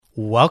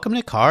Welcome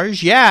to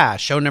Cars Yeah,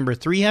 show number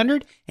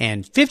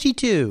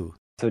 352.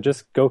 So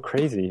just go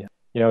crazy.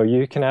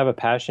 You can have a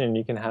passion and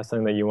you can have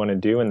something that you want to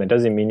do, and that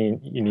doesn't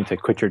mean you need to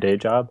quit your day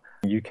job.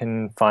 You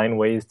can find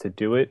ways to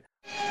do it.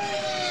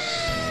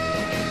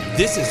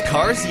 This is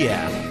Cars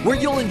Yeah, where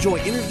you'll enjoy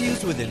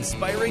interviews with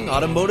inspiring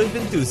automotive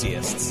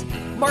enthusiasts.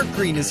 Mark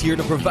Green is here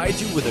to provide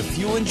you with a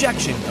fuel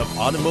injection of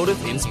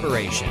automotive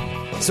inspiration.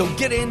 So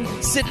get in,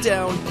 sit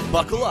down,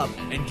 buckle up,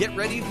 and get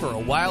ready for a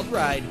wild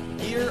ride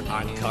here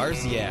on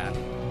Cars Yeah.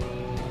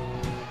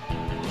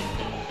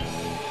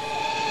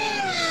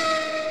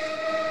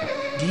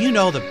 Do you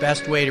know the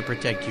best way to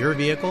protect your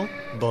vehicle,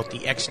 both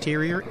the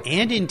exterior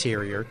and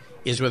interior,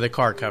 is with a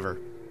car cover?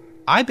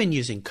 I've been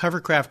using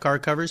Covercraft car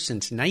covers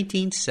since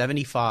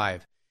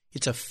 1975.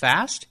 It's a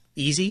fast,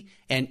 easy,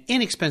 and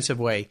inexpensive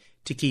way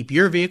to keep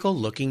your vehicle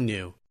looking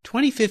new.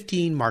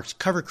 2015 marks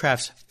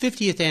Covercraft's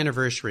 50th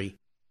anniversary.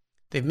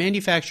 They've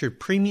manufactured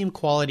premium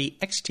quality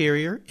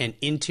exterior and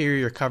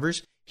interior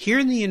covers here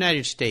in the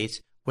United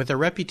States with a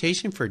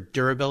reputation for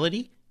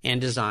durability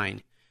and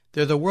design.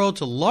 They're the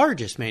world's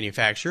largest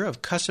manufacturer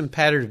of custom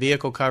patterned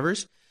vehicle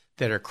covers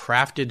that are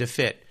crafted to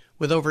fit,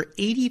 with over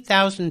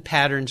 80,000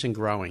 patterns and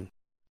growing.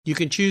 You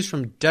can choose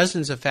from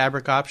dozens of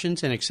fabric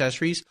options and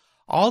accessories,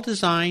 all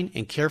designed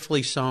and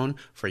carefully sewn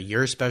for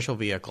your special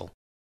vehicle.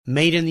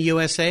 Made in the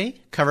USA,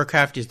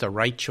 Covercraft is the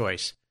right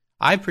choice.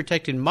 I've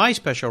protected my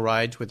special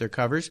rides with their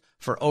covers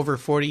for over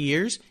 40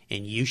 years,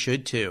 and you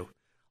should too.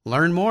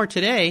 Learn more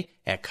today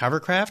at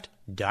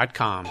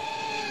covercraft.com.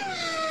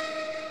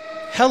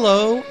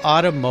 Hello,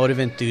 automotive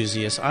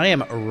enthusiasts. I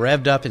am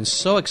revved up and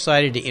so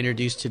excited to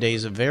introduce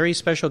today's very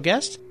special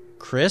guest,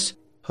 Chris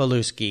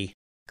Haluski.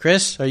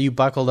 Chris, are you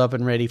buckled up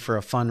and ready for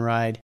a fun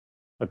ride?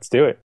 Let's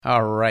do it.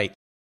 All right.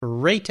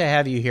 Great to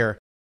have you here.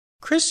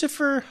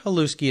 Christopher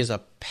Haluski is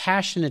a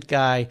passionate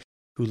guy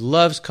who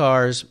loves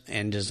cars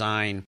and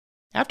design.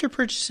 After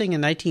purchasing a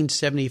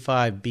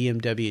 1975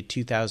 BMW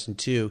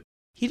 2002,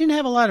 he didn't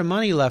have a lot of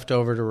money left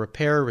over to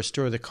repair or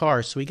restore the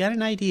car, so he got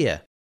an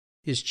idea.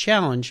 His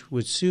challenge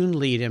would soon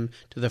lead him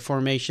to the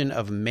formation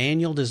of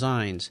Manual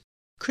Designs,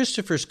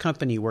 Christopher's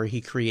company where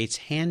he creates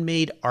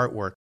handmade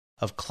artwork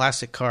of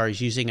classic cars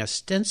using a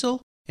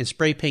stencil and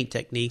spray paint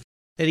technique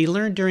that he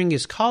learned during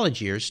his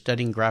college years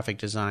studying graphic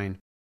design.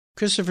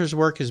 Christopher's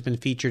work has been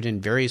featured in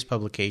various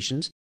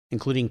publications,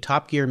 including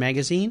Top Gear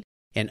magazine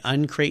and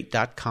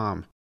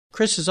Uncrate.com.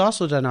 Chris has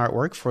also done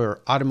artwork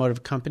for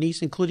automotive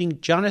companies,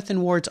 including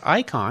Jonathan Ward's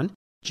Icon.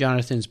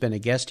 Jonathan's been a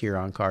guest here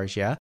on Cars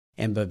Yeah,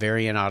 and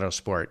Bavarian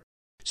Autosport.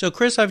 So,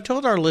 Chris, I've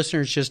told our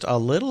listeners just a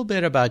little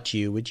bit about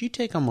you. Would you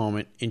take a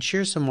moment and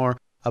share some more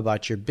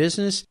about your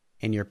business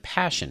and your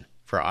passion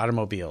for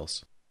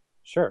automobiles?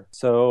 Sure.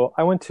 So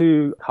I went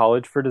to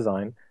college for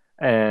design,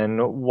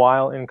 and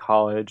while in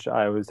college,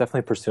 I was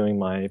definitely pursuing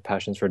my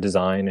passions for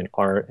design and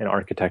art and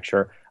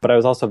architecture, but I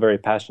was also very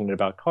passionate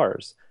about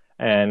cars.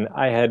 And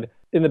I had,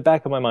 in the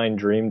back of my mind,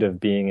 dreamed of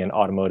being an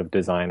automotive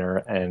designer.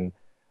 And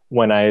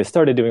when I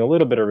started doing a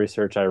little bit of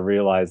research, I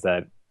realized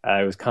that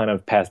I was kind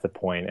of past the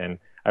point, and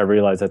I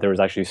realized that there was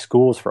actually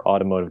schools for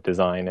automotive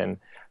design, and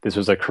this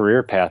was a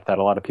career path that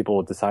a lot of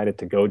people decided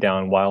to go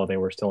down while they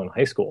were still in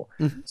high school.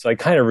 Mm-hmm. So I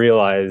kind of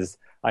realized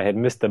I had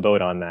missed the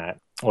boat on that,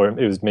 or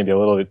it was maybe a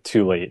little bit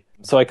too late.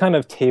 So I kind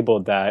of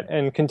tabled that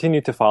and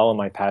continued to follow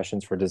my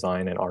passions for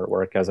design and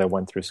artwork as I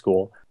went through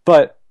school.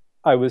 But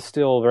I was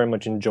still very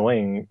much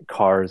enjoying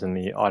cars and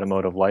the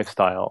automotive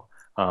lifestyle.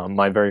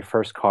 My very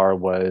first car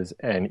was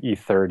an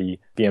E30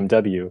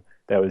 BMW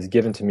that was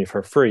given to me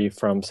for free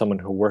from someone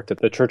who worked at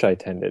the church I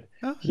attended.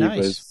 Oh,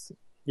 nice.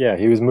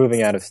 He was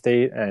moving out of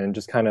state, and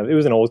just kind of, it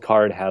was an old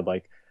car. It had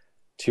like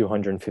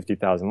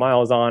 250,000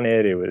 miles on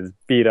it. It was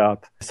beat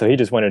up. So he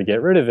just wanted to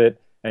get rid of it,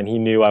 and he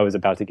knew I was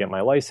about to get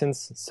my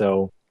license,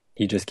 so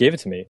he just gave it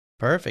to me.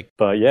 Perfect.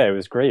 But yeah, it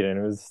was great, and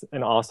it was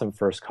an awesome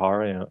first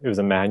car. It was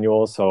a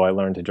manual, so I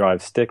learned to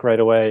drive stick right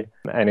away,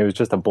 and it was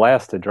just a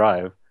blast to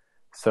drive.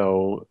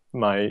 So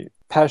my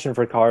passion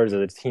for cars as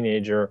a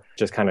teenager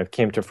just kind of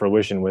came to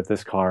fruition with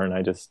this car, and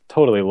I just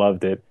totally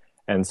loved it.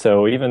 And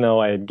so even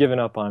though I had given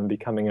up on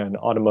becoming an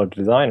automotive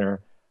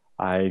designer,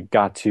 I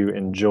got to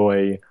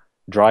enjoy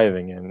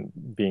driving and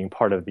being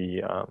part of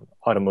the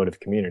automotive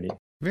community.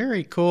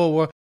 Very cool.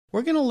 Well,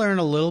 we're going to learn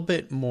a little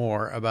bit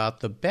more about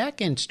the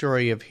back-end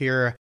story of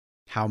here,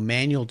 how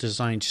Manual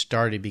Design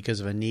started because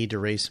of a need to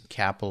raise some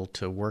capital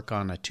to work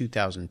on a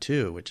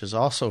 2002, which is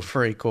also a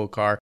very cool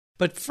car.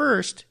 But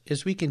first,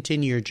 as we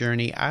continue your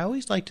journey, I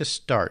always like to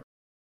start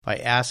by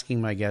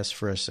asking my guests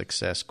for a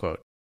success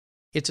quote.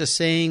 It's a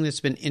saying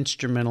that's been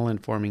instrumental in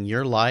forming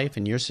your life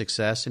and your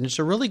success, and it's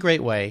a really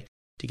great way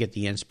to get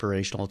the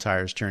inspirational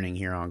tires turning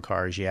here on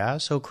Cars Yeah.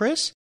 So,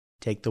 Chris,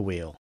 take the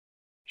wheel.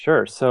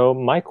 Sure. So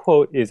my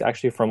quote is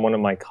actually from one of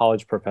my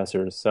college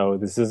professors, so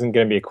this isn't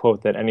going to be a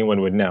quote that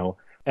anyone would know.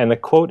 And the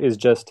quote is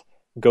just,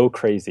 "Go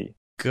crazy."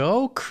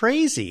 Go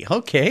crazy.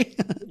 Okay.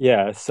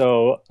 Yeah.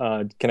 So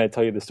can I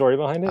tell you the story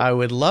behind it? I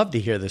would love to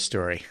hear the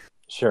story.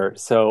 Sure.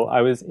 So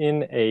I was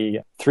in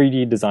a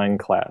 3D design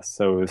class.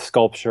 So it was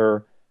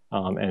sculpture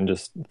and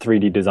just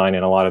 3D design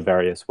in a lot of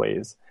various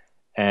ways.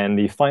 And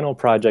the final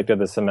project of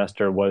the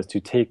semester was to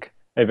take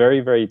a very,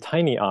 very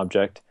tiny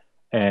object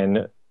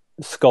and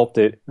sculpt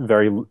it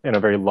in a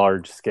very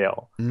large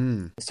scale.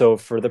 So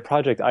for the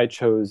project, I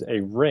chose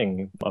a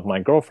ring of my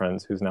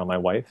girlfriend's, who's now my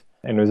wife.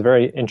 And it was a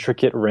very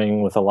intricate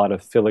ring with a lot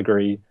of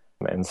filigree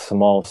and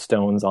small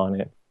stones on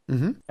it.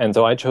 And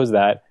so I chose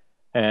that,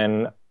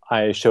 and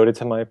I showed it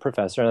to my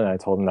professor, and I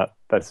told him that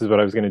this is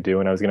what I was going to do,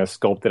 and I was going to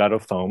sculpt it out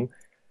of foam.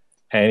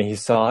 And he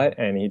saw it,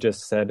 and he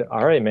just said,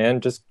 all right, man,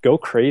 just go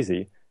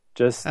crazy.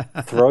 Just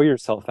throw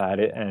yourself at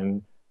it,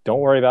 and don't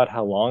worry about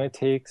how long it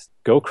takes.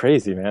 Go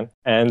crazy, man.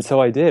 And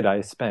so I did.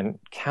 I spent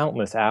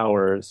countless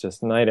hours,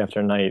 just night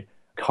after night,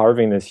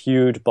 carving this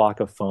huge block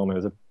of foam. It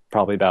was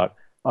probably about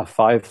a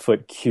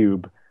 5-foot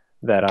cube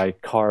that I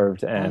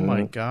carved. And oh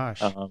my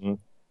gosh.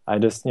 I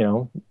just,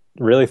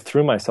 really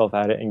threw myself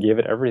at it and gave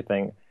it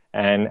everything.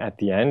 And at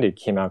the end, it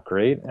came out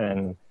great.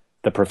 And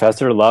the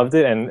professor loved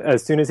it. And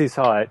as soon as he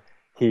saw it,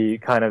 he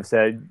kind of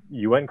said,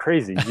 you went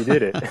crazy. You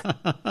did it.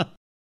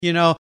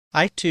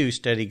 I too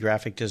studied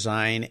graphic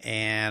design,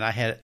 and I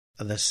had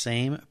the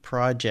same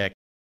project.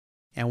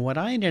 And what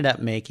I ended up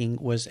making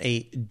was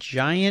a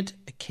giant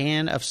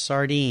can of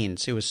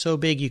sardines. It was so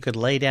big you could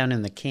lay down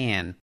in the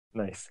can.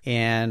 Nice.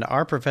 And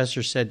our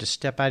professor said to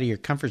step out of your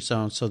comfort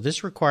zone. So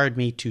this required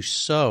me to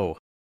sew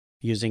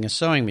using a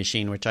sewing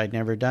machine, which I'd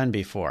never done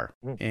before.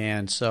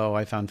 And so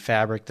I found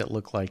fabric that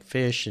looked like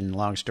fish. And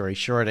long story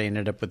short, I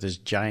ended up with this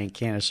giant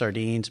can of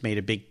sardines, made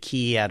a big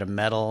key out of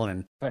metal.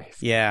 And nice.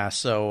 Yeah,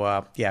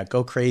 so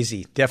go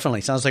crazy.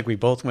 Definitely. Sounds like we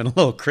both went a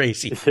little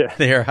crazy Yeah.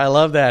 there. I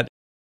love that.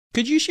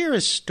 Could you share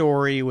a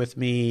story with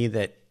me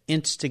that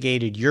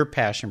instigated your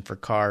passion for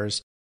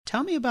cars?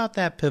 Tell me about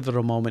that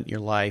pivotal moment in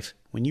your life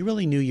when you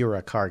really knew you were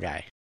a car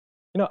guy.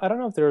 I don't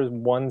know if there was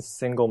one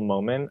single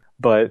moment,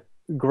 but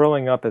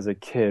growing up as a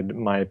kid,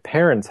 my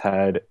parents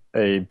had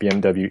a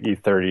BMW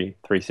E30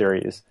 3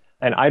 Series.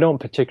 And I don't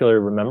particularly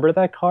remember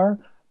that car,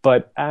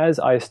 but as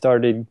I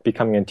started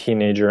becoming a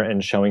teenager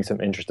and showing some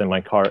interest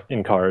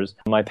in cars,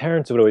 my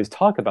parents would always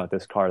talk about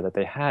this car that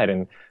they had,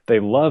 and they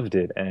loved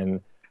it,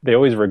 and they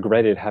always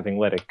regretted having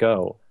let it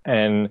go.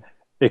 And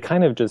it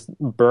kind of just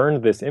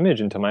burned this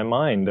image into my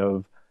mind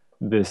of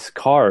this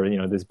car,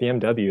 this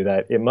BMW,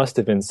 that it must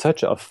have been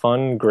such a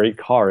fun, great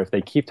car if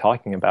they keep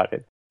talking about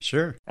it.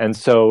 Sure. And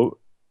so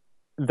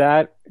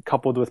that,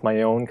 coupled with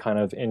my own kind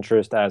of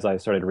interest as I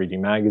started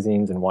reading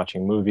magazines and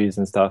watching movies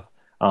and stuff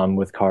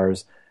with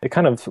cars, it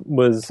kind of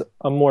was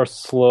a more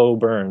slow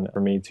burn for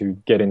me to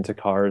get into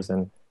cars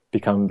and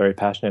become very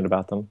passionate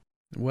about them.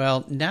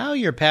 Well, now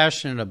you're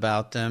passionate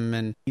about them.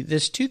 And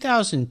this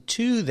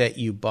 2002 that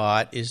you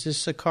bought, is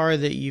this a car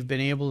that you've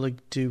been able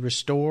to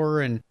restore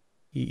and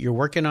you're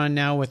working on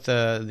now with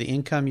the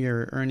income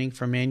you're earning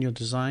from Manual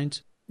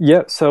Designs?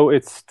 Yeah, so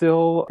it's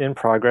still in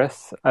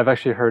progress. I've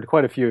actually heard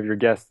quite a few of your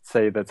guests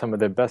say that some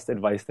of the best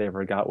advice they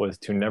ever got was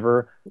to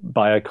never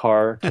buy a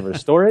car to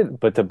restore it,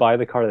 but to buy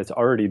the car that's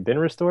already been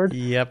restored.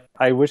 Yep.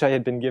 I wish I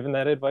had been given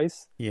that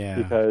advice. Yeah.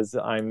 Because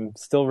I'm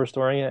still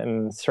restoring it,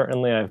 and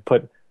certainly I've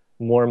put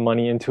more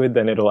money into it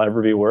than it'll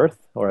ever be worth,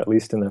 or at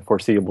least in the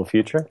foreseeable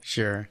future.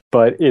 Sure.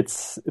 But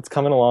it's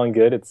coming along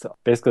good. It's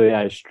basically,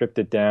 I stripped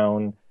it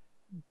down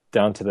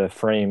to the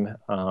frame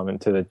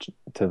and to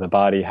the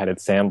body, had it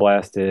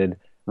sandblasted,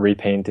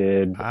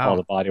 repainted, wow. all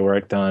the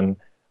bodywork done,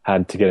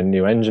 had to get a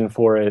new engine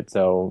for it.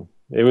 So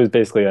it was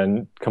basically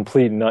a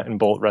complete nut and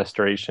bolt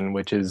restoration,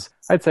 which is,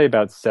 I'd say,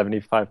 about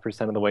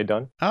 75% of the way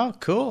done. Oh,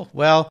 cool.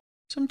 Well,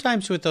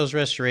 sometimes with those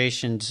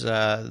restorations,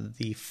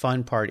 the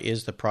fun part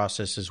is the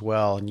process as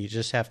well, and you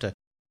just have to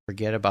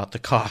forget about the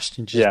cost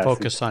and just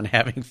focus on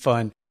having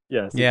fun.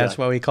 Yes. Yeah, that's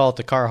why we call it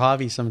the car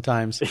hobby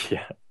sometimes.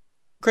 Yeah.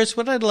 Chris,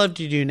 what I'd love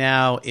to do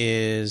now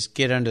is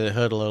get under the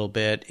hood a little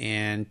bit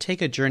and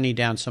take a journey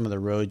down some of the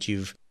roads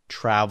you've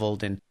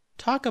traveled and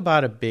talk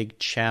about a big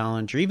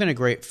challenge or even a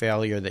great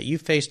failure that you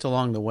faced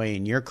along the way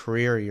in your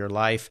career or your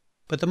life.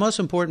 But the most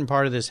important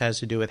part of this has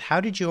to do with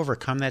how did you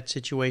overcome that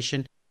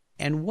situation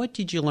and what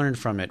did you learn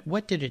from it?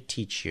 What did it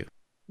teach you?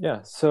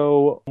 Yeah,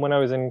 so when I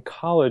was in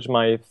college,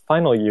 my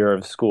final year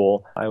of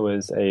school, I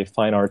was a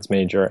fine arts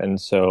major, and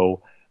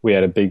so we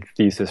had a big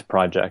thesis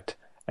project.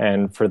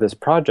 And for this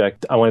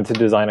project, I wanted to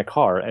design a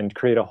car and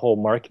create a whole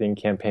marketing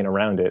campaign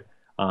around it.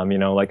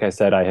 Like I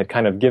said, I had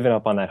kind of given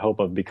up on that hope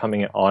of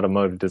becoming an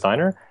automotive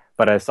designer,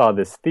 but I saw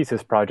this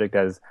thesis project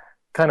as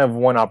kind of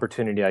one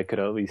opportunity I could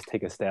at least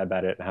take a stab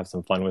at it and have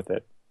some fun with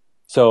it.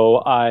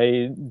 So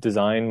I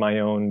designed my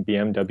own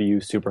BMW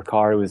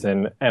supercar. It was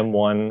an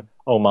M1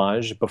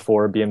 homage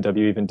before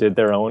BMW even did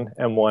their own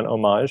M1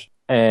 homage.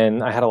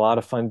 And I had a lot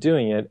of fun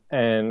doing it.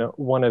 And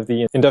one of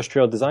the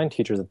industrial design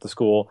teachers at the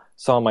school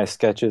saw my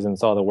sketches and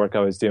saw the work I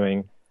was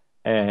doing.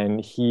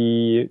 And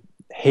he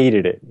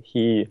hated it.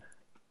 He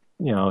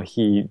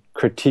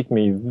critiqued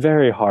me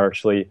very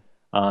harshly.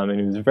 And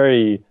he was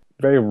very,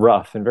 very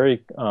rough and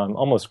very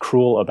almost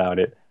cruel about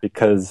it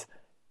because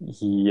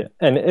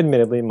and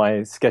admittedly,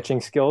 my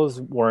sketching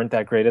skills weren't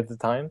that great at the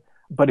time,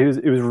 but it was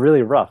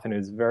really rough and it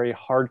was very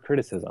hard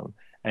criticism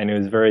and it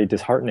was very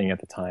disheartening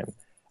at the time.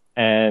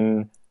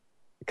 And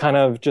kind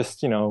of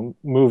just,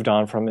 moved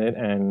on from it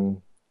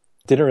and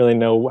didn't really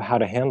know how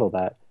to handle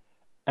that.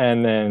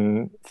 And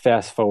then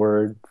fast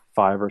forward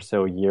 5 or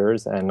so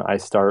years, and I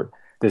start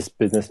this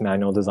business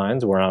Manual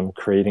Designs where I'm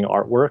creating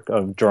artwork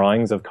of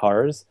drawings of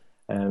cars,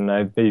 and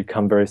I've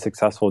become very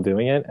successful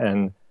doing it.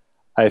 And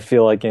I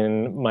feel like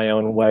in my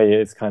own way,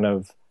 it's kind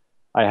of,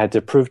 I had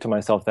to prove to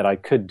myself that I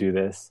could do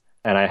this,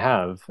 and I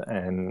have.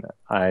 And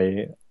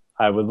I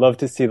would love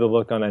to see the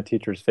look on that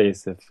teacher's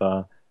face if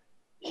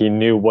he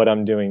knew what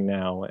I'm doing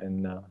now.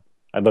 And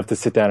I'd love to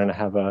sit down and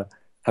have a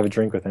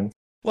drink with him.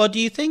 Well, do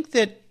you think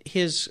that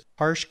his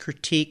harsh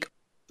critique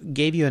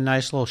gave you a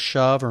nice little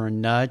shove or a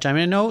nudge? I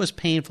mean, I know it was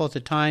painful at the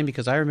time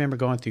because I remember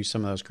going through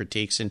some of those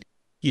critiques, and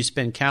you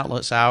spend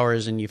countless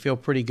hours and you feel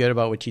pretty good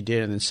about what you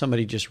did, and then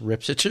somebody just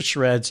rips it to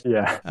shreds.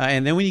 Yeah.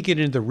 And then when you get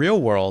into the real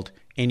world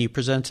and you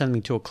present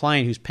something to a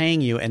client who's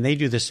paying you and they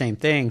do the same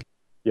thing,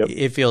 yep.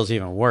 It feels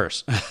even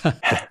worse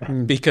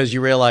because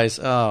you realize,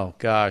 oh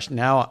gosh,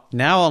 now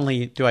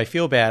only do I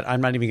feel bad,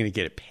 I'm not even going to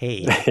get it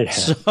paid. Yeah.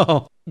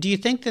 So do you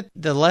think that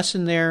the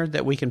lesson there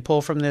that we can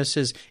pull from this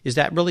is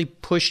that really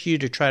pushed you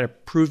to try to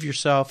prove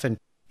yourself and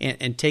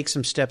take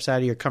some steps out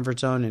of your comfort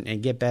zone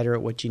and get better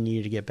at what you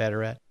needed to get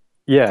better at?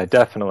 Yeah,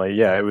 definitely.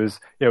 Yeah, it was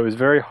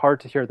very hard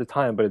to hear at the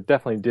time, but it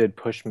definitely did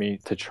push me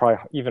to try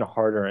even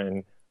harder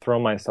and throw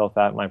myself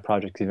at my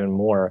projects even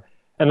more.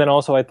 And then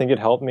also, I think it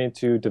helped me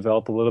to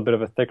develop a little bit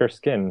of a thicker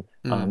skin.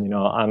 During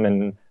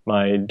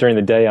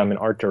the day, I'm an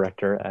art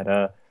director at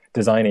a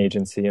design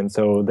agency, and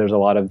so there's a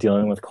lot of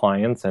dealing with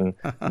clients, and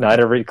not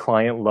every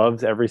client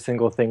loves every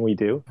single thing we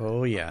do.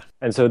 Oh yeah.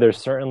 And so there's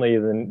certainly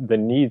the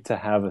need to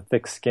have a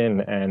thick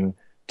skin and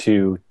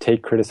to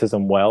take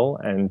criticism well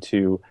and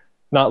to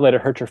not let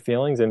it hurt your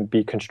feelings and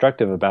be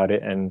constructive about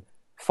it and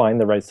find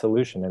the right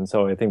solution. And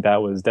so I think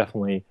that was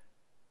definitely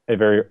a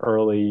very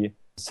early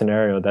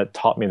scenario that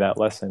taught me that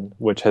lesson,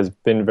 which has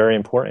been very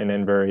important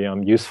and very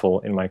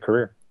useful in my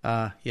career.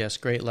 Yes,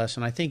 great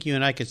lesson. I think you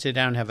and I could sit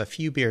down and have a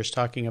few beers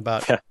talking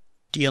about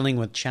dealing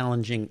with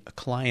challenging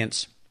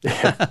clients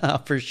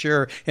for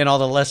sure, and all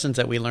the lessons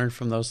that we learned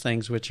from those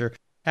things, which are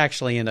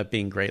actually end up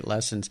being great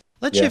lessons.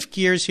 Let's shift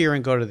gears here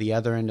and go to the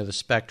other end of the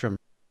spectrum.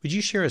 Would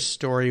you share a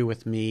story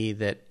with me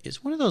that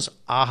is one of those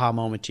aha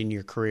moments in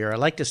your career? I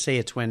like to say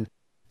it's when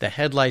the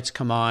headlights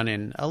come on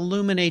and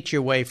illuminate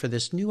your way for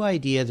this new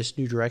idea, this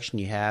new direction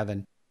you have,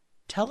 and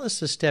tell us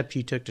the steps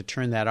you took to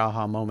turn that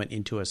aha moment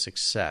into a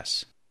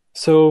success.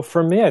 So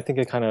for me, I think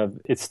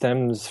it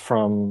stems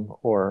from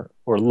or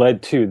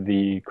led to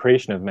the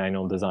creation of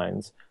Manual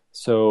Designs.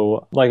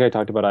 So like I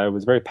talked about, I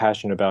was very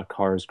passionate about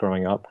cars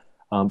growing up,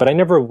 but I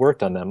never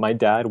worked on them. My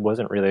dad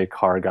wasn't really a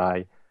car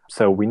guy,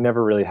 so we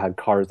never really had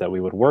cars that we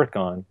would work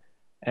on.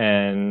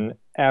 And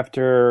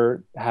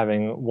after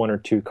having one or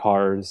two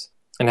cars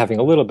and having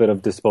a little bit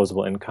of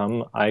disposable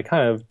income, I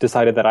kind of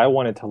decided that I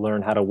wanted to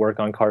learn how to work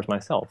on cars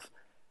myself.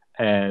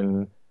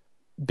 And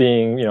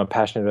being,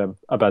 passionate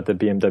about the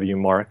BMW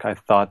marque, I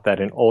thought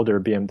that an older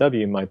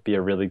BMW might be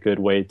a really good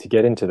way to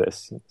get into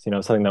this.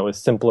 Something that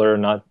was simpler,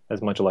 not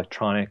as much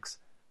electronics,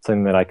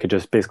 something that I could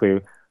just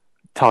basically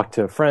talk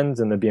to friends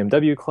in the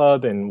BMW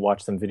club and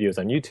watch some videos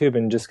on YouTube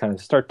and just kind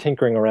of start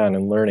tinkering around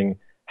and learning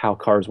how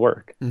cars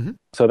work. Mm-hmm.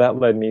 So that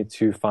led me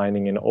to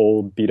finding an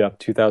old beat up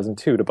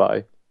 2002 to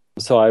buy.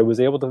 So I was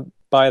able to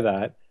buy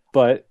that,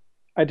 but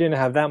I didn't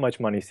have that much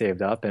money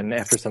saved up. And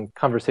after some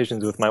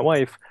conversations with my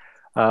wife,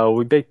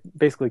 we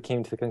basically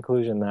came to the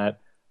conclusion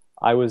that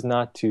I was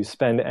not to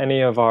spend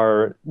any of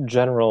our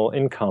general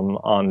income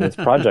on this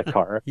project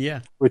car,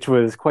 which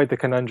was quite the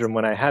conundrum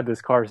when I had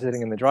this car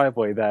sitting in the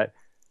driveway that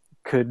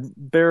could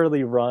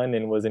barely run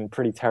and was in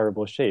pretty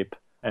terrible shape.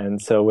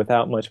 And so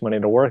without much money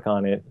to work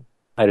on it,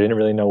 I didn't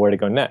really know where to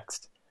go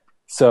next.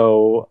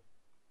 So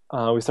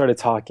we started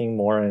talking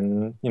more,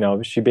 and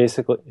she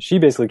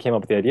basically came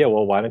up with the idea,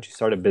 well, why don't you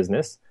start a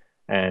business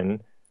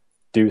and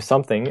do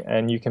something,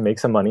 and you can make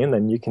some money, and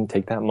then you can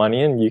take that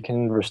money and you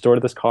can restore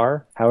this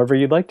car however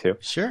you'd like to.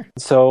 Sure.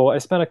 So I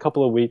spent a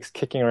couple of weeks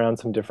kicking around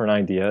some different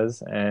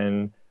ideas,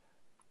 and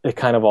it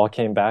kind of all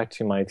came back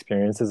to my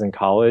experiences in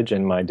college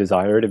and my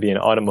desire to be an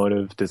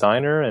automotive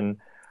designer. And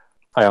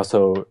I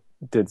also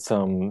did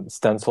some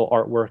stencil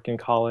artwork in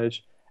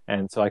college.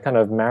 And so I kind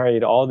of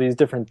married all these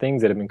different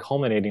things that have been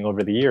culminating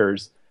over the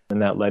years.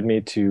 And that led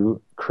me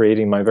to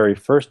creating my very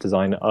first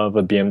design of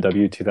a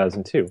BMW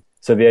 2002.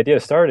 So the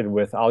idea started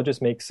with, I'll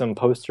just make some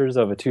posters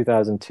of a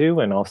 2002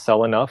 and I'll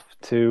sell enough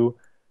to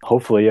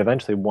hopefully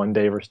eventually one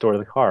day restore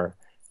the car.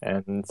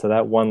 And so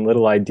that one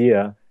little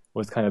idea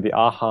was kind of the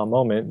aha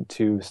moment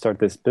to start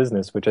this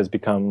business, which has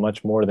become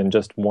much more than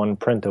just one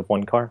print of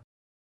one car.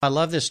 I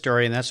love this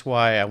story, and that's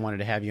why I wanted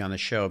to have you on the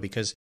show,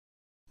 because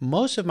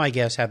most of my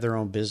guests have their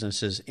own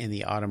businesses in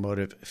the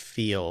automotive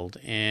field,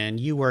 and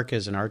you work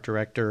as an art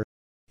director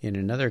in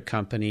another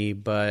company,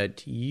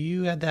 but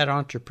you had that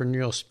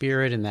entrepreneurial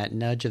spirit and that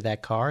nudge of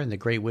that car and the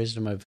great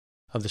wisdom of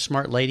the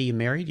smart lady you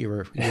married. You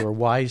were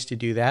wise to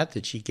do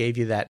that she gave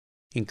you that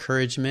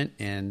encouragement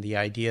and the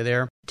idea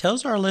there.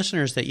 Tells our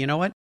listeners that, you know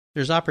what,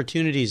 there's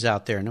opportunities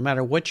out there. No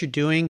matter what you're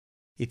doing,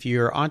 if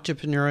you're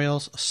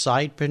entrepreneurial,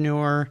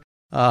 sidepreneur,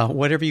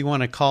 whatever you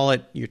want to call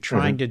it, you're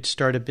trying to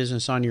start a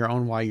business on your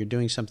own while you're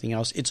doing something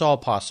else, it's all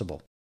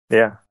possible.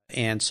 Yeah.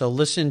 And so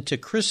listen to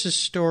Chris's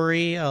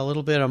story, a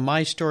little bit of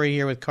my story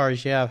here with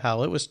Cars Yeah,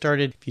 how it was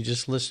started. If you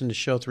just listen to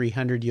show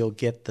 300, you'll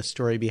get the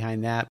story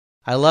behind that.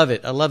 I love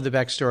it. I love the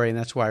backstory, and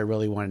that's why I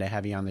really wanted to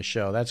have you on the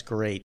show. That's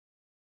great.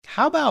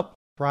 How about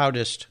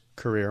proudest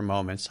career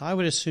moments? I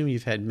would assume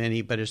you've had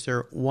many, but is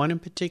there one in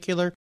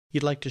particular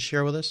you'd like to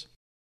share with us?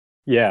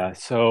 Yeah.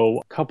 So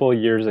a couple of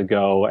years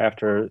ago,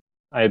 after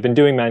I had been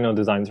doing manual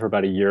designs for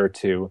about a year or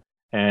two,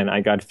 and I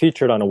got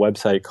featured on a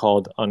website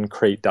called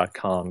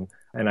uncrate.com.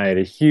 And I had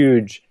a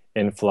huge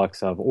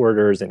influx of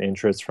orders and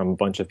interest from a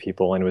bunch of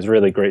people, and it was a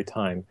really great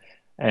time.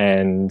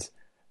 And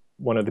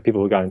one of the people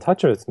who got in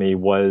touch with me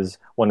was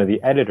one of the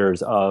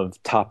editors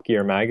of Top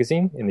Gear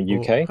magazine in the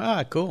UK.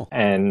 Ah, cool.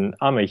 And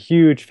I'm a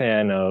huge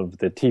fan of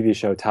the TV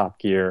show Top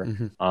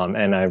Gear,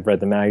 and I've read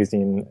the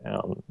magazine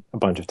a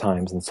bunch of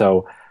times. And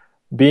so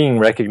being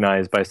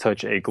recognized by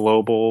such a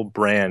global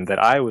brand that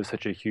I was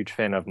such a huge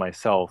fan of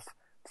myself,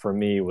 for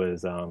me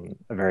was a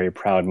very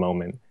proud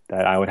moment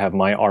that I would have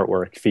my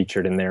artwork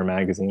featured in their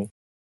magazine.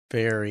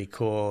 Very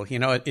cool. You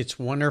know, it's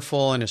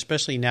wonderful, and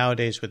especially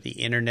nowadays with the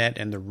internet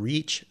and the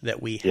reach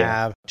that we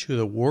have to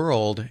the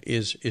world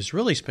is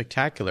really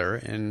spectacular.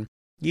 And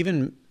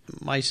even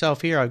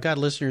myself here, I've got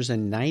listeners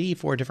in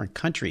 94 different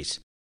countries.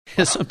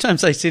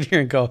 Sometimes I sit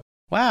here and go,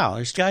 wow,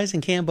 there's guys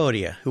in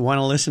Cambodia who want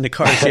to listen to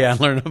Cars Yeah and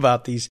learn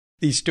about these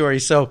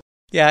stories. So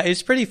yeah,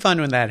 it's pretty fun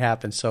when that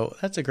happens. So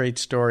that's a great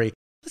story.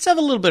 Let's have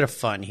a little bit of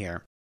fun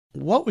here.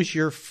 What was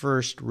your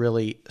first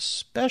really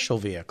special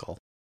vehicle?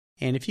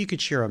 And if you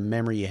could share a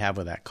memory you have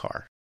with that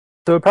car.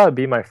 So it would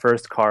probably be my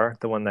first car,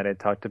 the one that I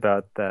talked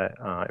about, that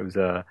it was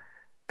a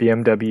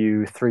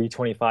BMW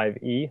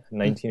 325e,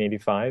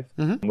 1985,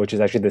 which is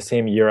actually the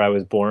same year I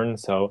was born.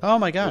 So oh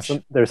my gosh,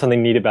 there's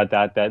something neat about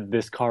that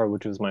this car,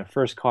 which was my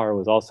first car,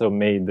 was also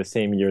made the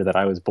same year that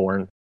I was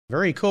born.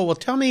 Very cool. Well,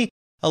 tell me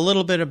a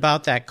little bit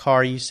about that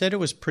car. You said it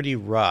was pretty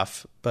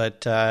rough,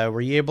 but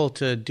were you able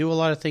to do a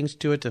lot of things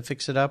to it to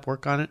fix it up,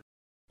 work on it?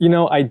 You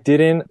know, I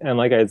didn't. And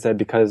like I had said,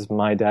 because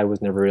my dad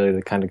was never really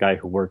the kind of guy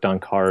who worked on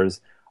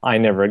cars, I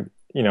never,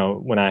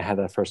 when I had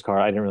that first car,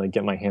 I didn't really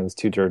get my hands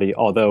too dirty.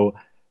 Although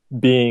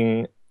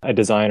being a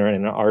designer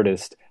and an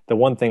artist, the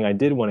one thing I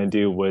did want to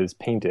do was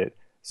paint it.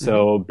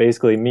 So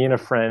basically me and a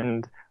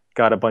friend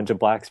got a bunch of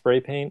black spray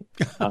paint,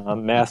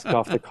 masked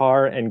off the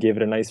car, and gave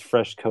it a nice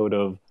fresh coat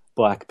of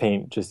black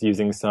paint, just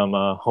using some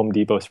Home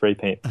Depot spray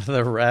paint.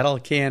 The rattle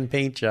can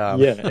paint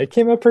job. Yeah, it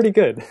came out pretty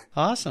good.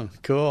 Awesome.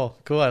 Cool.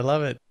 I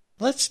love it.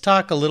 Let's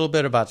talk a little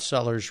bit about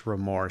seller's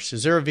remorse.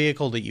 Is there a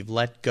vehicle that you've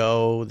let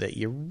go that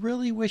you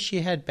really wish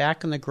you had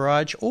back in the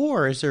garage?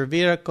 Or is there a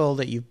vehicle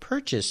that you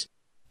purchased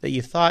that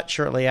you thought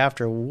shortly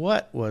after,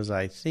 what was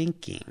I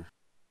thinking?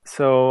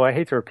 So I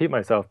hate to repeat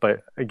myself,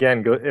 but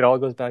again, it all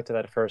goes back to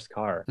that first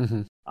car.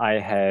 I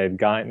had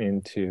gotten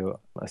into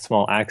a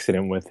small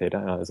accident with it.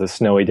 It was a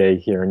snowy day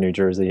here in New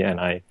Jersey, and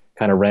I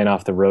kind of ran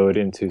off the road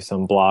into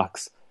some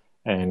blocks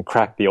and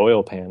cracked the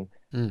oil pan.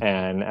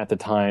 And at the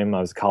time,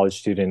 I was a college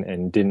student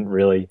and didn't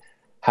really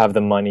have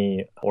the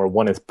money or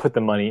want to put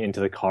the money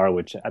into the car,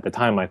 which at the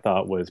time I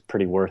thought was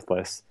pretty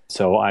worthless.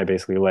 So I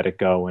basically let it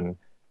go and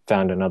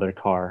found another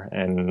car.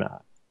 And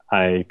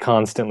I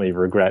constantly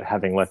regret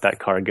having let that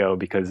car go,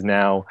 because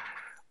now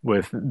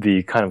with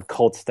the kind of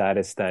cult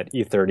status that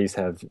E30s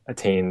have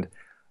attained,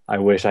 I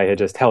wish I had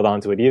just held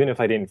on to it. Even if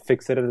I didn't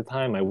fix it at the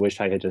time, I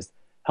wish I had just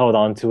held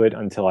on to it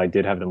until I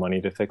did have the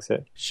money to fix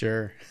it.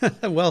 Sure.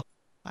 Well,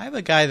 I have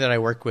a guy that I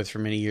worked with for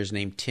many years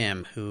named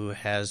Tim, who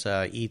has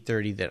a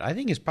E30 that I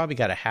think has probably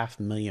got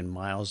 500,000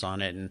 miles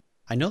on it. And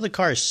I know the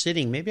car is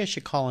sitting. Maybe I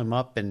should call him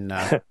up and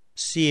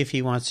see if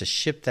he wants to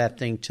ship that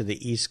thing to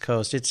the East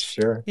Coast.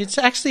 It's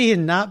actually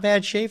in not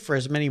bad shape for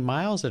as many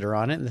miles that are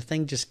on it, and the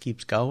thing just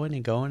keeps going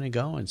and going and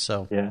going.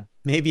 So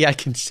maybe I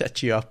can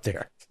set you up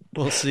there.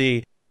 We'll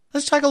see.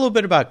 Let's talk a little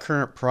bit about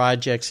current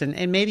projects,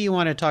 and maybe you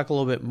want to talk a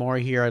little bit more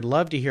here. I'd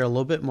love to hear a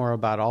little bit more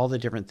about all the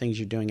different things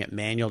you're doing at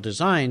Manual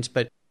Designs,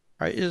 but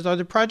are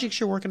there projects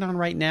you're working on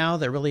right now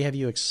that really have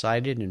you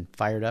excited and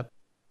fired up?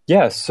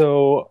 Yeah,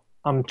 so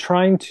I'm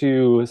trying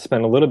to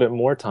spend a little bit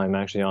more time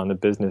actually on the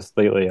business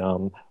lately.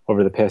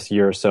 Over the past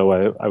year or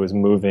so, I was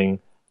moving,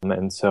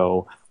 and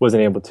so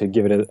wasn't able to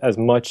give it as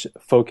much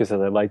focus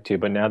as I'd like to.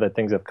 But now that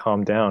things have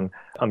calmed down,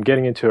 I'm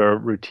getting into a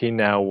routine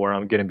now where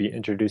I'm going to be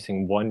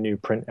introducing one new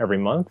print every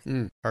month.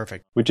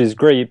 Perfect. Which is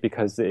great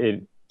because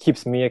it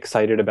keeps me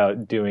excited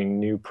about doing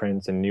new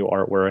prints and new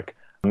artwork.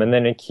 And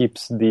then it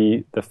keeps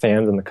the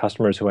fans and the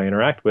customers who I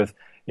interact with,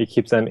 it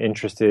keeps them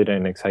interested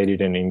and excited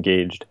and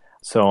engaged.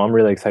 So I'm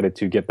really excited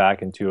to get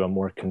back into a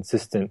more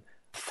consistent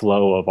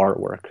flow of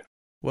artwork.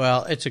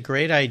 Well, it's a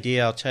great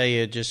idea. I'll tell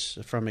you,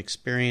 just from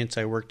experience,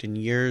 I worked in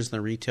years in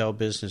the retail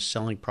business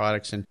selling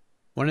products, and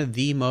one of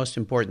the most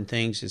important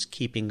things is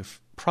keeping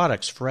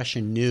products fresh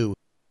and new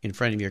in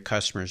front of your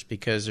customers,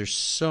 because there's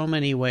so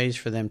many ways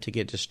for them to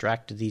get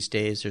distracted these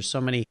days. There's so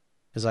many,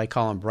 as I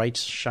call them, bright,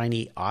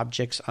 shiny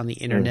objects on the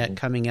internet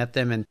coming at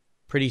them, and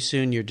pretty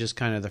soon you're just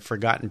kind of the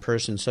forgotten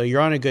person. So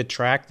you're on a good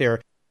track there.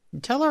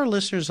 Tell our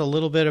listeners a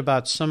little bit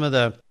about some of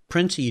the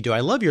prints that you do. I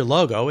love your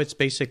logo. It's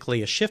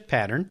basically a shift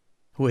pattern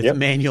with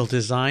manual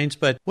designs.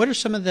 But what are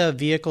some of the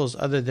vehicles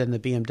other than the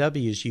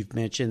BMWs you've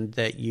mentioned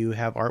that you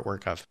have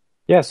artwork of?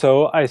 Yeah,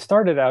 so I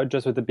started out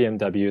just with the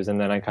BMWs, and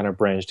then I kind of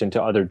branched into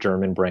other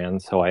German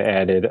brands. So I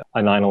added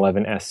a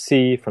 911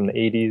 SC from the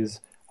 80s,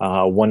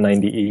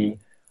 190E.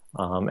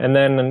 And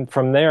then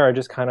from there, I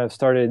just kind of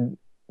started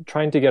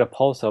trying to get a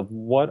pulse of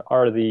what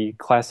are the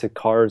classic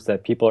cars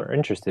that people are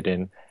interested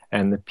in.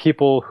 And the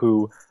people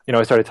who,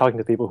 I started talking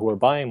to people who were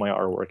buying my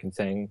artwork and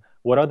saying,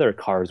 what other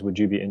cars would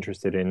you be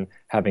interested in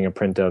having a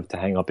print of to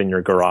hang up in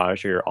your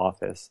garage or your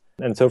office?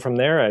 And so from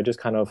there, I just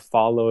kind of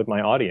followed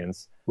my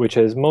audience, which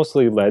has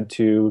mostly led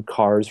to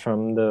cars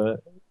from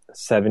the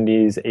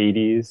 70s,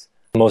 80s,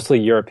 mostly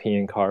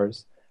European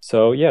cars.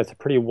 So yeah, it's a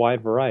pretty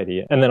wide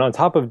variety. And then on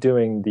top of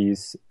doing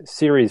these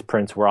series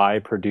prints where I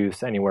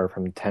produce anywhere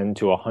from 10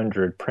 to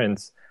 100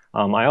 prints,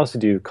 I also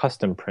do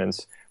custom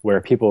prints where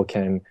people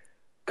can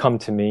come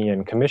to me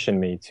and commission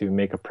me to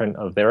make a print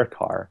of their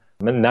car.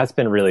 And that's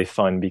been really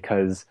fun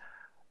because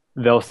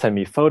they'll send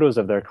me photos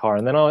of their car,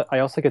 and then I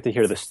also get to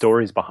hear the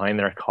stories behind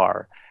their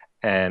car.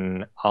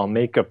 And I'll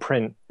make a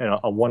print,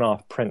 a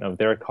one-off print of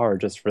their car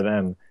just for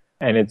them.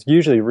 And it's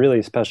usually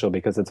really special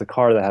because it's a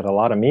car that had a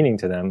lot of meaning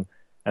to them,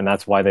 and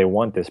that's why they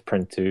want this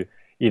print to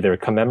either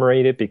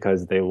commemorate it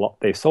because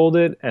they sold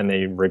it and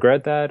they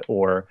regret that,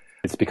 or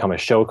it's become a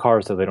show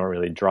car so they don't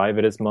really drive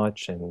it as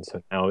much. And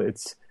so now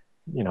it's,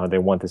 they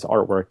want this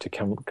artwork to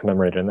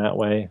commemorate it in that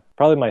way.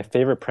 Probably my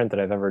favorite print that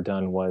I've ever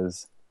done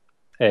was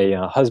a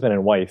husband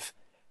and wife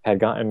had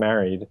gotten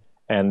married,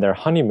 and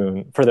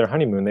for their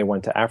honeymoon, they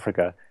went to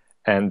Africa,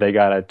 and they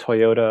got a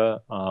Toyota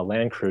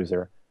Land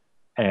Cruiser,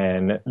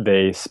 and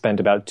they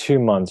spent about 2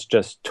 months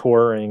just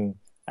touring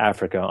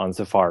Africa on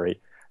safari.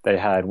 They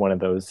had one of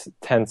those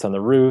tents on the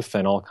roof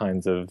and all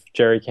kinds of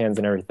jerry cans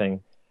and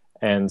everything.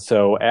 And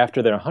so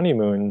after their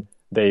honeymoon,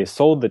 they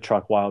sold the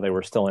truck while they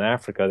were still in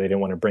Africa. They didn't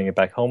want to bring it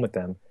back home with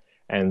them.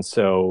 And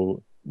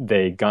so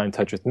they got in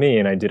touch with me,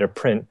 and I did a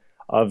print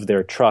of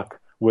their truck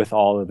with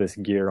all of this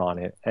gear on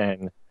it.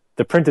 And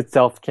the print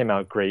itself came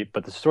out great,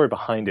 but the story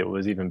behind it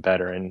was even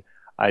better. And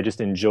I just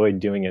enjoyed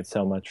doing it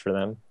so much for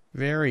them.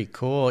 Very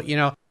cool.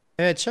 I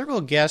had several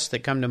guests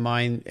that come to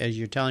mind as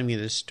you're telling me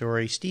this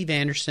story. Steve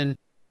Anderson,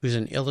 who's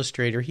an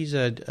illustrator. He's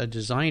a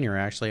designer,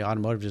 actually,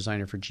 automotive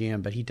designer for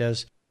GM, but he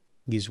does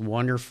these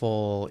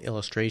wonderful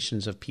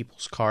illustrations of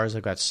people's cars.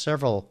 I've got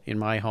several in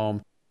my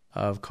home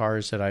of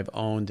cars that I've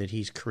owned that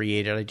he's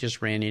created. I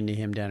just ran into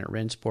him down at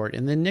Rennsport.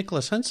 And then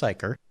Nicholas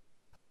Hunsiker,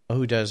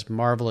 who does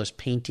marvelous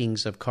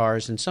paintings of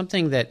cars, and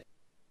something that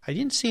I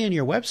didn't see on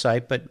your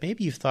website, but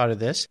maybe you've thought of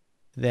this,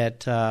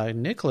 that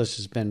Nicholas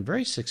has been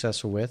very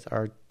successful with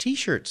are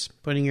T-shirts,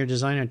 putting your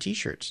design on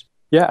T-shirts.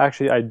 Yeah,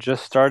 actually, I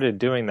just started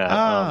doing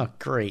that.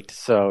 Great.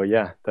 So,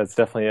 yeah, that's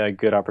definitely a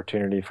good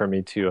opportunity for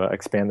me to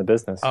expand the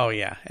business. Oh,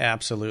 yeah,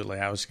 absolutely.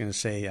 I was going to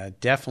say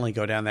definitely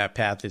go down that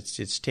path.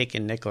 It's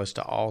taken Nicholas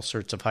to all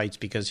sorts of heights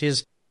because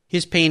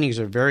his paintings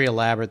are very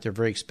elaborate. They're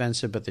very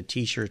expensive, but the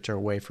T-shirts are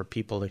a way for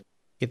people to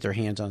get their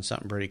hands on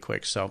something pretty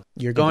quick. So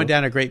you're going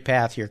down a great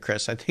path here,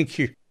 Chris. I think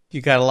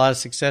you got a lot of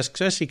success,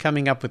 especially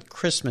coming up with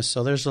Christmas.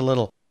 So there's a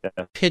little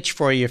pitch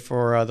for you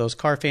for those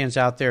car fans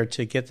out there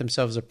to get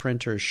themselves a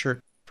print or a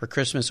shirt for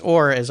Christmas,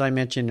 or as I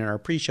mentioned in our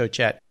pre-show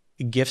chat,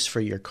 gifts for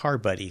your car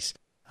buddies.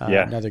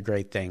 Another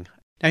great thing.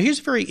 Now, here's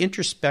a very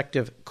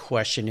introspective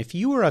question. If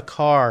you were a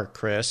car,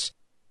 Chris,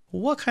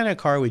 what kind of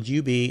car would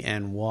you be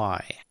and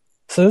why?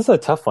 So this is a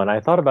tough one. I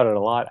thought about it a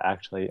lot,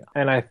 actually.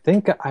 And I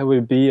think I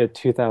would be a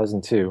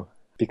 2002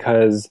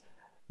 because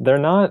they're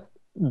not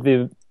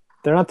the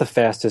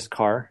fastest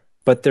car,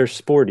 but they're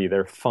sporty.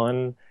 They're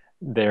fun.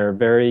 They're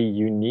very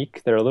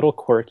unique. They're a little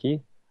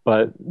quirky,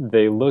 but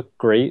they look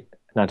great.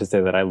 Not to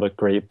say that I look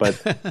great, but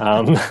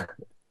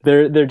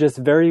they're just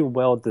very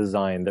well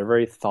designed. They're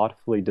very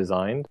thoughtfully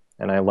designed,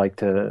 and I like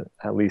to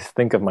at least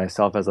think of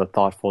myself as a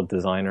thoughtful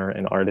designer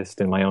and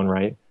artist in my own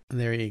right.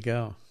 There you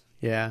go.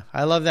 Yeah,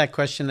 I love that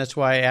question. That's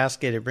why I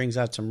ask it. It brings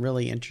out some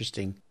really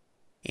interesting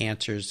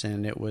answers,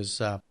 and it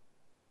was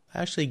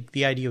actually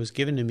the idea was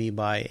given to me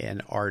by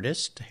an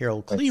artist,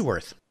 Harold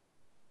Cleworth,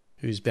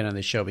 who's been on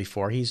the show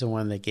before. He's the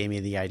one that gave me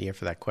the idea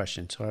for that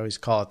question, so I always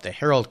call it the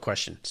Harold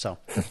question. So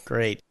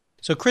great.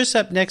 So, Chris,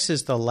 up next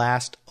is the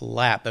last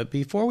lap. But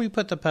before we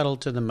put the pedal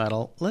to the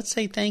metal, let's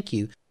say thank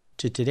you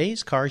to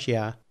today's Cars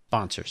Yeah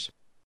sponsors.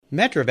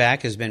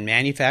 Metrovac has been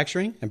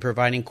manufacturing and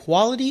providing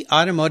quality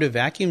automotive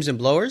vacuums and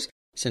blowers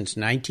since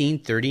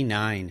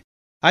 1939.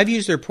 I've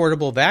used their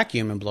portable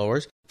vacuum and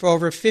blowers for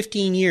over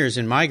 15 years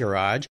in my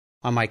garage,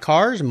 on my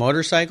cars,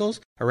 motorcycles,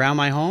 around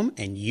my home,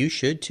 and you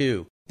should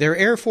too. Their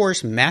Air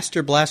Force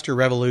Master Blaster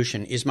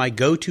Revolution is my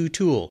go-to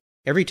tool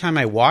every time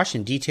I wash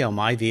and detail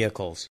my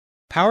vehicles.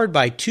 Powered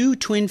by two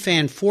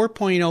twin-fan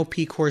 4.0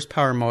 peak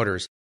horsepower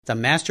motors, the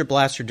Master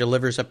Blaster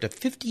delivers up to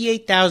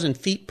 58,000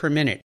 feet per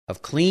minute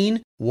of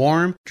clean,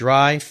 warm,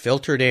 dry,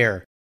 filtered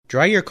air.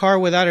 Dry your car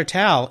without a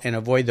towel and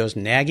avoid those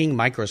nagging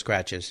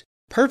micro-scratches.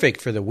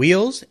 Perfect for the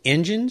wheels,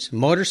 engines,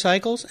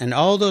 motorcycles, and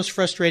all those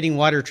frustrating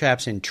water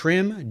traps in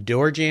trim,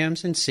 door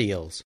jambs, and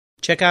seals.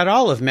 Check out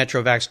all of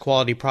Metrovac's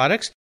quality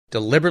products,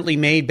 deliberately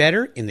made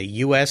better in the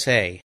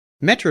USA.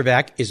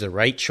 Metrovac is the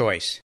right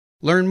choice.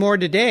 Learn more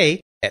today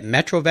at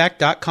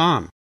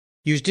Metrovac.com.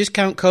 Use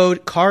discount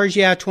code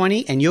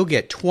CARSYEAH20 and you'll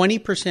get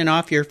 20%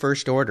 off your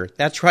first order.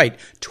 That's right,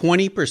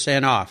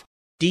 20% off.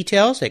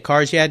 Details at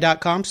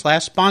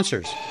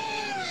CarsYeah.com/sponsors.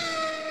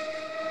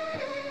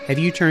 Have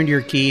you turned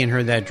your key and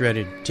heard that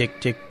dreaded tick,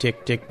 tick,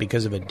 tick, tick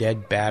because of a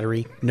dead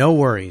battery? No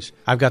worries.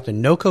 I've got the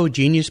NOCO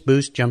Genius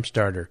Boost Jump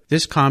Starter.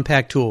 This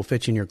compact tool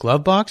fits in your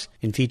glove box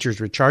and features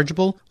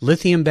rechargeable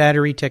lithium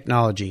battery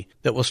technology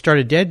that will start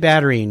a dead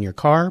battery in your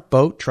car,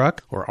 boat,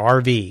 truck, or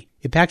RV.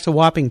 It packs a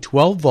whopping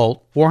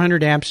 12-volt,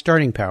 400 amp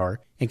starting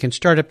power and can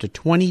start up to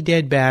 20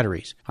 dead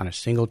batteries on a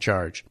single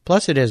charge.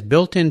 Plus, it has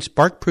built-in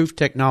spark-proof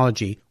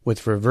technology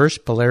with reverse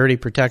polarity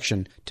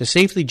protection to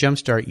safely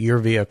jumpstart your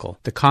vehicle.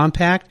 The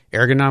compact,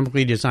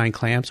 ergonomically designed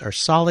clamps are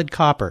solid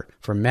copper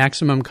for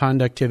maximum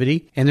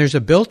conductivity, and there's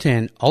a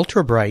built-in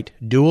ultra-bright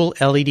dual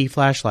LED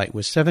flashlight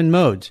with 7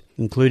 modes,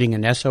 including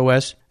an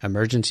SOS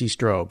emergency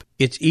strobe.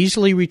 It's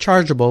easily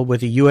rechargeable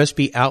with a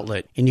USB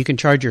outlet, and you can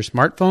charge your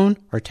smartphone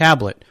or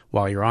tablet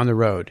while you're on the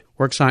road.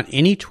 Works on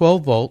any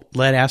 12-volt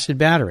lead-acid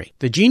battery.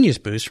 The Genius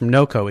Boost from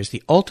NOCO is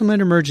the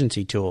ultimate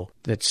emergency tool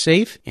that's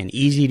safe and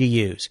easy to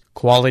use.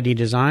 Quality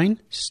design,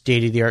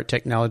 state-of-the-art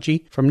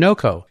technology from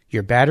NOCO,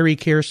 your battery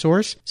care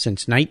source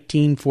since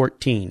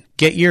 1914.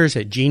 Get yours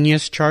at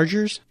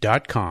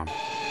geniuschargers.com.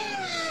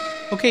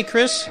 Okay,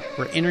 Chris,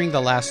 we're entering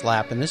the last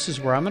lap, and this is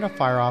where I'm going to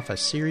fire off a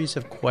series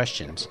of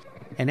questions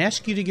and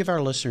ask you to give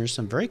our listeners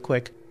some very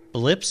quick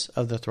blips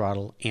of the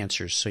throttle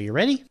answers. So you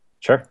ready?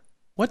 Sure.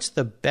 What's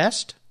the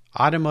best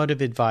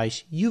automotive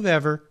advice you've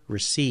ever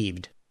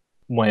received?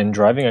 When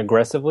driving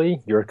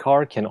aggressively, your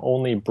car can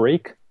only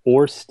brake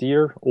or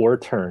steer or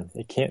turn.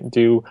 It can't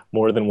do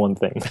more than one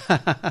thing.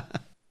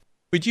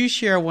 Would you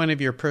share one of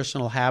your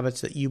personal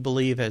habits that you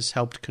believe has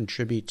helped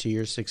contribute to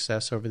your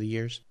success over the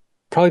years?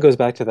 Probably goes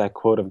back to that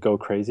quote of go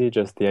crazy,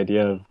 just the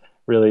idea of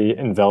really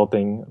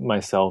enveloping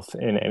myself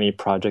in any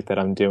project that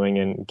I'm doing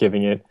and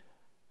giving it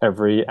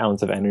every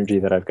ounce of energy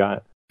that I've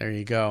got. There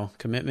you go.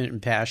 Commitment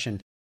and passion.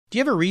 Do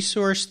you have a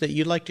resource that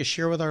you'd like to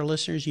share with our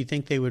listeners you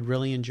think they would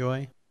really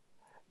enjoy?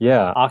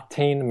 Yeah,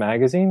 Octane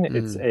Magazine.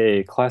 It's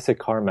a classic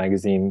car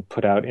magazine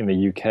put out in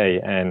the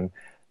UK, and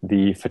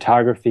the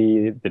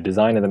photography, the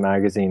design of the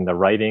magazine, the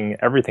writing,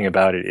 everything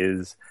about it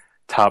is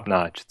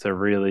top-notch. It's a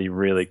really,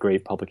 really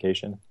great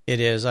publication. It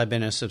is. I've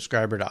been a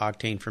subscriber to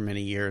Octane for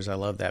many years. I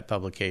love that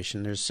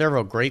publication. There's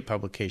several great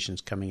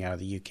publications coming out of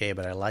the UK,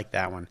 but I like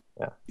that one.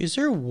 Yeah. Is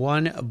there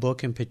one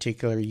book in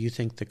particular you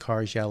think the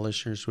Cars Yeah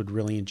listeners would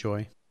really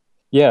enjoy?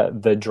 Yeah,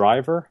 The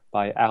Driver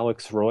by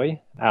Alex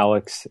Roy.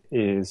 Alex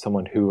is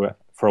someone who,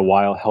 for a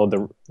while, held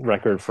the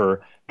record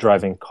for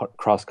driving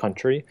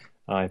cross-country.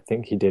 I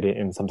think he did it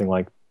in something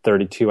like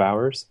 32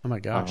 hours. Oh, my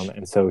gosh.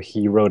 And so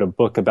he wrote a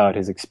book about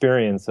his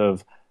experience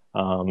of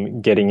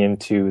getting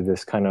into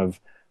this kind of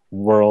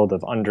world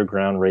of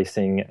underground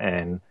racing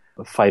and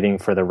fighting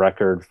for the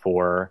record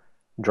for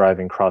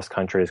driving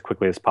cross-country as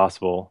quickly as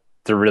possible.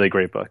 It's a really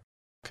great book.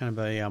 Kind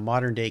of a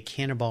modern-day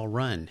Cannonball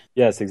Run.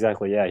 Yes,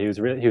 exactly. Yeah, he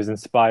was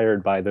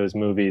inspired by those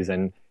movies,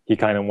 and he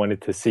kind of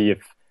wanted to see if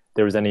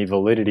there was any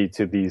validity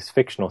to these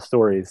fictional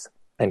stories.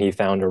 And he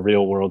found a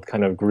real-world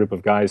kind of group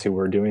of guys who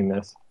were doing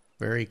this.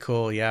 Very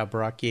cool. Yeah,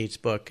 Brock Yates'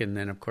 book, and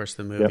then, of course,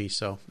 the movie. Yep.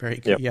 So very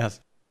good. Yep. Yeah,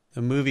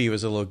 the movie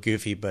was a little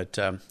goofy, but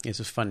it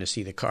was fun to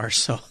see the car.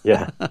 So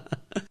yeah.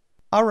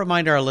 I'll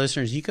remind our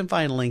listeners, you can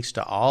find links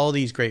to all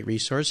these great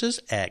resources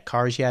at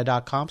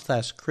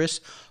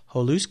carsyeah.com/Chris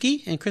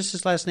Holewski, and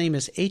Chris's last name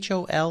is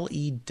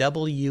Holewski.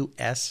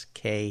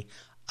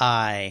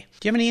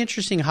 Do you have any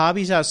interesting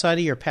hobbies outside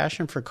of your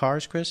passion for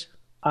cars, Chris?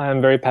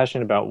 I'm very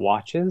passionate about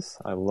watches.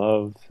 I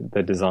love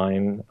the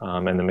design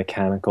and the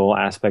mechanical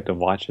aspect of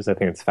watches. I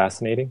think it's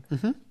fascinating.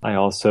 Mm-hmm. I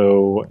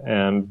also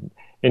am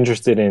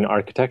interested in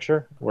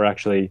architecture. We're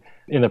actually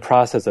in the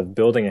process of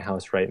building a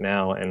house right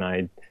now, and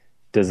I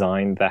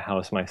designed the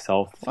house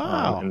myself.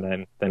 Wow.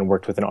 And then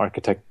worked with an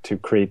architect to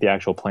create the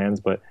actual plans.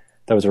 But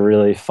that was a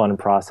really fun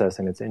process,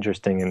 and it's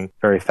interesting and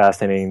very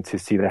fascinating to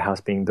see the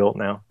house being built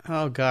now.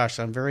 Oh, gosh,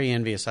 I'm very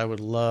envious. I would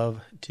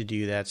love to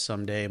do that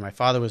someday. My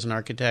father was an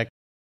architect,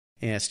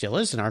 and still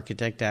is an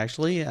architect,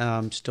 actually.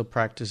 Still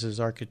practices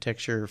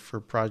architecture for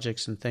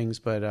projects and things,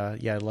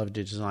 but yeah, I'd love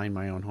to design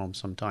my own home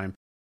sometime.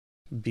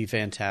 It'd be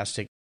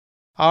fantastic.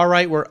 All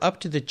right, we're up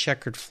to the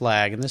checkered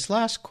flag, and this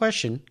last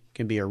question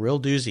can be a real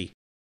doozy.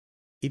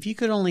 If you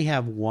could only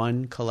have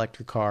one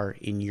collector car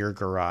in your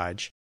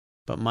garage,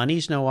 but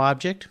money's no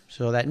object,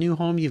 so that new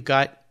home you've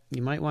got,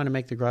 you might want to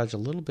make the garage a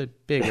little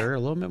bit bigger, a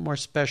little bit more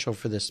special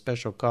for this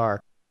special car.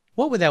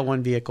 What would that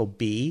one vehicle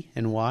be,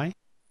 and why?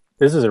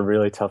 This is a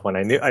really tough one.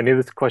 I knew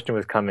this question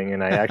was coming,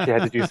 and I actually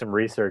had to do some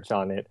research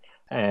on it,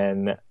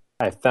 and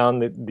I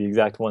found the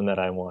exact one that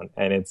I want,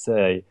 and it's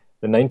the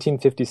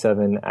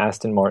 1957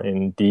 Aston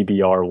Martin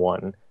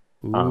DBR1.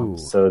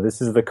 So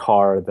this is the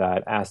car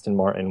that Aston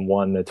Martin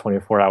won the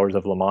 24 Hours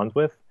of Le Mans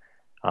with.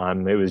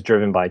 It was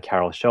driven by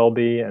Carroll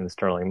Shelby and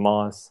Sterling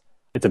Moss.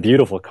 It's a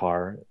beautiful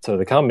car. So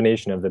the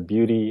combination of the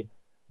beauty,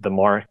 the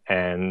mark,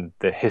 and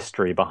the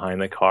history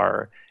behind the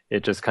car,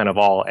 it just kind of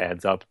all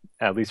adds up,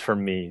 at least for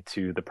me,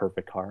 to the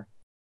perfect car.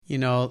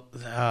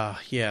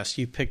 Yes,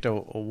 you picked a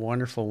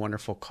wonderful,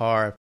 wonderful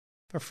car.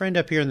 A friend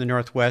up here in the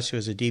Northwest who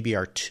has a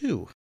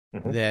DBR2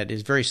 that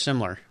is very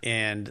similar.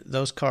 And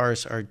those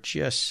cars are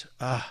just,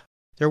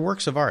 they're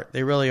works of art.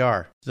 They really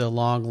are. The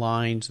long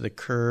lines, the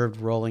curved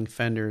rolling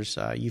fenders.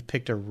 You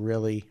picked a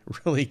really,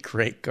 really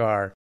great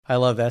car. I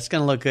love that. It's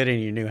going to look good in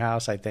your new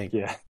house, I think.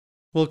 Yeah.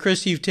 Well,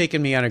 Chris, you've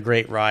taken me on a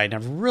great ride.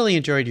 I've really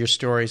enjoyed your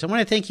stories. I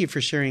want to thank you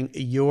for sharing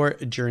your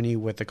journey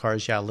with the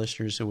Cars Yeah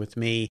listeners and with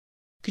me.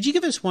 Could you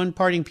give us one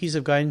parting piece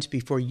of guidance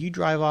before you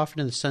drive off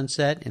into the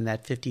sunset in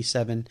that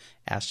 57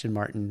 Aston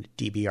Martin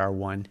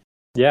DBR1?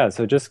 Yeah,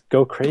 so just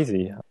go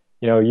crazy.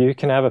 You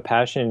can have a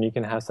passion, you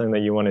can have something that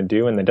you want to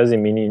do, and that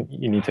doesn't mean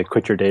you need to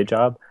quit your day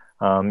job.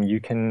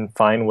 You can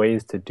find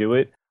ways to do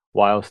it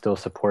while still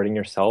supporting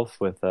yourself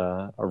with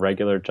a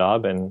regular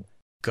job and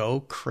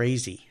go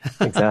crazy.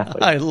 Exactly.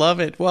 I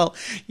love it. Well,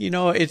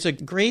 it's a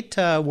great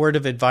word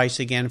of advice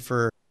again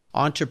for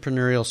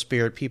entrepreneurial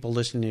spirit, people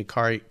listening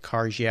to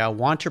Cars Yeah,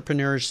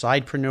 entrepreneurs,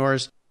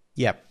 sidepreneurs.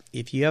 Yep.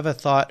 If you have a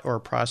thought or a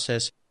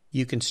process,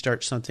 you can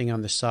start something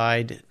on the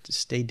side,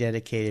 stay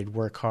dedicated,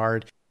 work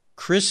hard.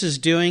 Chris is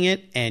doing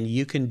it, and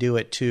you can do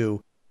it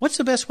too. What's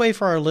the best way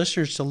for our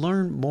listeners to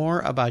learn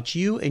more about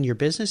you and your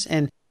business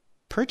and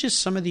purchase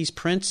some of these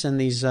prints and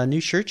these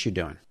new shirts you're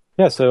doing?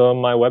 Yeah, so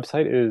my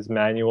website is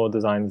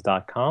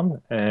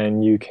manualdesigns.com,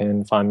 and you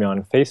can find me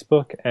on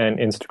Facebook and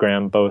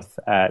Instagram, both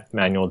at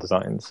Manual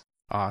Designs.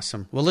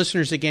 Awesome. Well,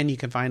 listeners, again, you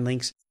can find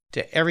links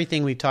to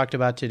everything we've talked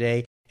about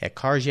today at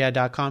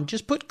carsyeah.com.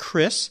 Just put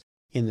Chris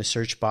in the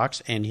search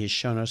box, and his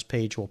show notes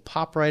page will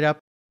pop right up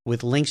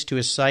with links to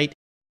his site.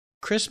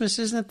 Christmas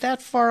isn't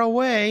that far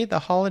away. The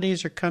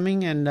holidays are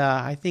coming, and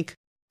I think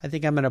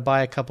I'm going to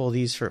buy a couple of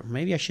these for.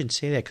 Maybe I shouldn't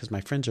say that because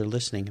my friends are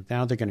listening.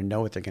 Now they're going to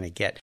know what they're going to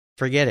get.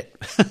 Forget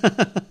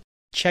it.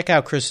 Check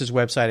out Chris's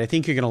website. I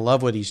think you're going to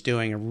love what he's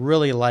doing. I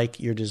really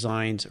like your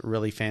designs.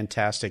 Really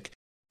fantastic.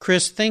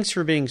 Chris, thanks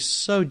for being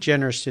so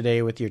generous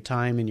today with your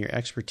time and your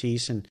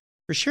expertise and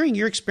for sharing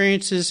your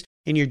experiences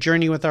and your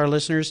journey with our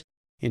listeners.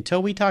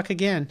 Until we talk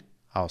again,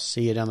 I'll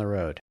see you down the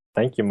road.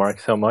 Thank you, Mark,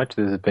 so much.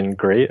 This has been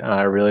great, and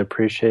I really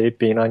appreciate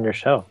being on your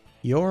show.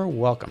 You're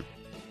welcome.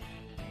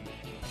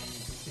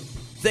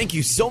 Thank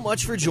you so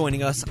much for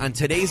joining us on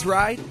today's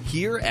ride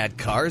here at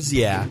Cars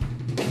Yeah.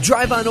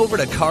 Drive on over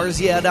to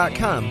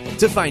carsyeah.com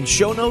to find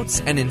show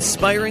notes and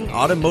inspiring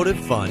automotive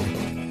fun.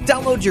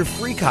 Download your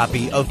free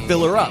copy of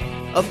Filler Up,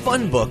 a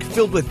fun book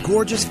filled with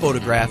gorgeous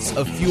photographs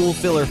of fuel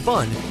filler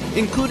fun,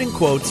 including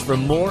quotes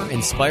from more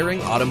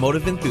inspiring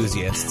automotive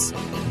enthusiasts.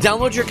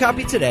 Download your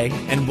copy today,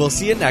 and we'll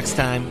see you next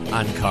time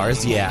on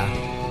Cars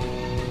Yeah.